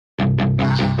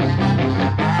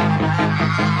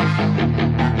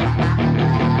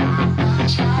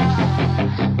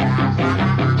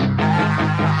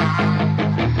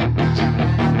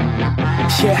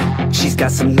got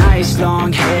some nice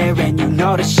long hair, and you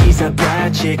know that she's a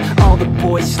bad chick. All the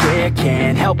boys stare,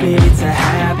 can't help it, it's a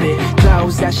habit.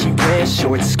 Clothes that she wears,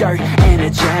 short skirt and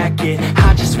a jacket.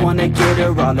 I just wanna get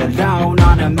her all alone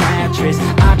on a mattress.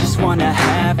 I just wanna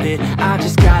have it, I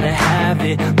just gotta have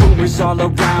it. Rumors all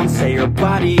around say her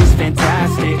body is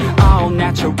fantastic. All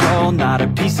natural, not a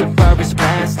piece of fur is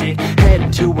plastic.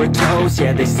 Head to her toes,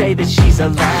 yeah, they say that she's a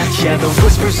latch. Yeah, the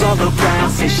whispers all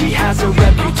around say she has a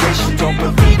reputation. Don't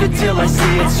believe it till I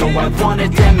see it, so I want a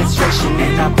demonstration.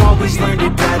 And I've always learned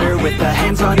it better with a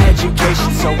hands-on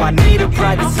education. So I need a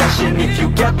private session, if you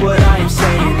get what I am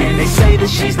saying. And they say that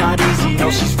she's not easy, no,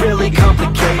 she's really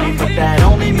complicated. But that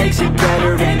only makes it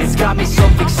better, and it's got me so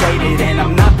fixated. And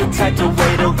I'm not the type to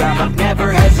wait around, I've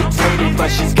never hesitated. But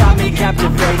she's got me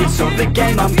captivated, so the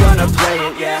game, I'm gonna play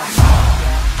it, yeah.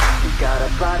 She got a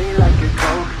body like a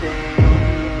coke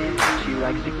thing. She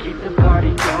likes to keep the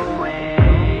party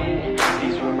going.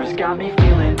 These rumors got me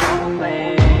feeling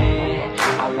lonely.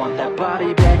 I want that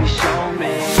body, baby, show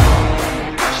me.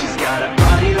 She's got a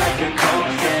body like a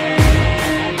coke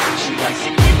thing. She likes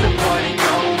to keep the party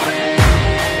going.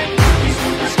 These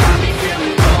rumors got me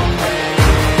feeling lonely.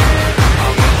 I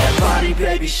want that body,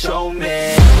 baby, show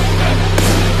me.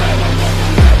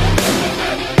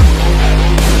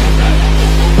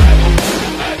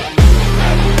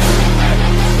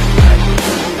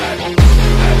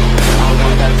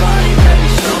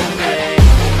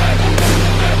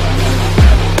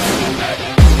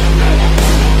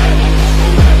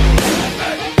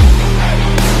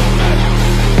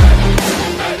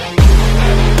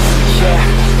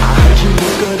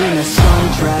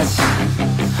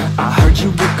 I heard you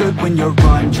look good when you're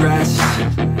undressed.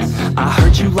 I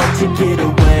heard you like to get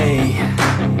away.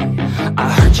 I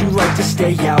heard you like to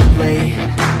stay out late.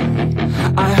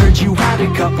 I heard you had a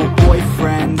couple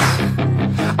boyfriends.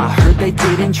 I heard they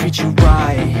didn't treat you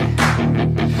right.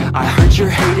 I heard you're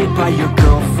hated by your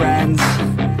girlfriends,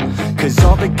 'cause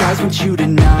all the guys want you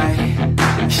tonight.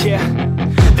 Yeah,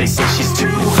 they say she's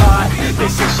too hot, they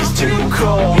say she's too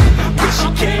cold. Where she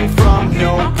came from,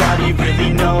 nobody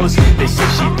really knows. They say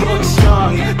she looks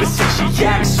young, but say she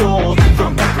acts old.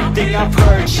 From everything I've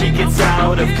heard, she gets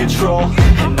out of control.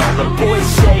 And all the boys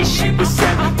say she was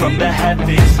sent from the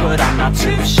heavens, but I'm not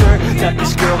too sure that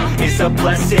this girl is a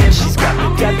blessing. She's got the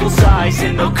devil's eyes,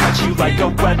 and they'll cut you like a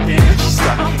weapon. She's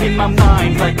stuck in my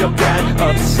mind like a bad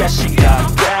obsession.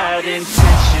 Got bad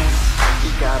intentions. She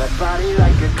got a body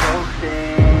like a coke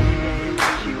thing.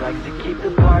 She likes to keep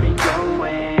the party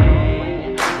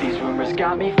going. These rumors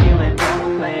got me feeling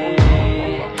lonely.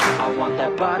 I want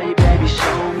that body, baby,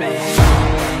 show me.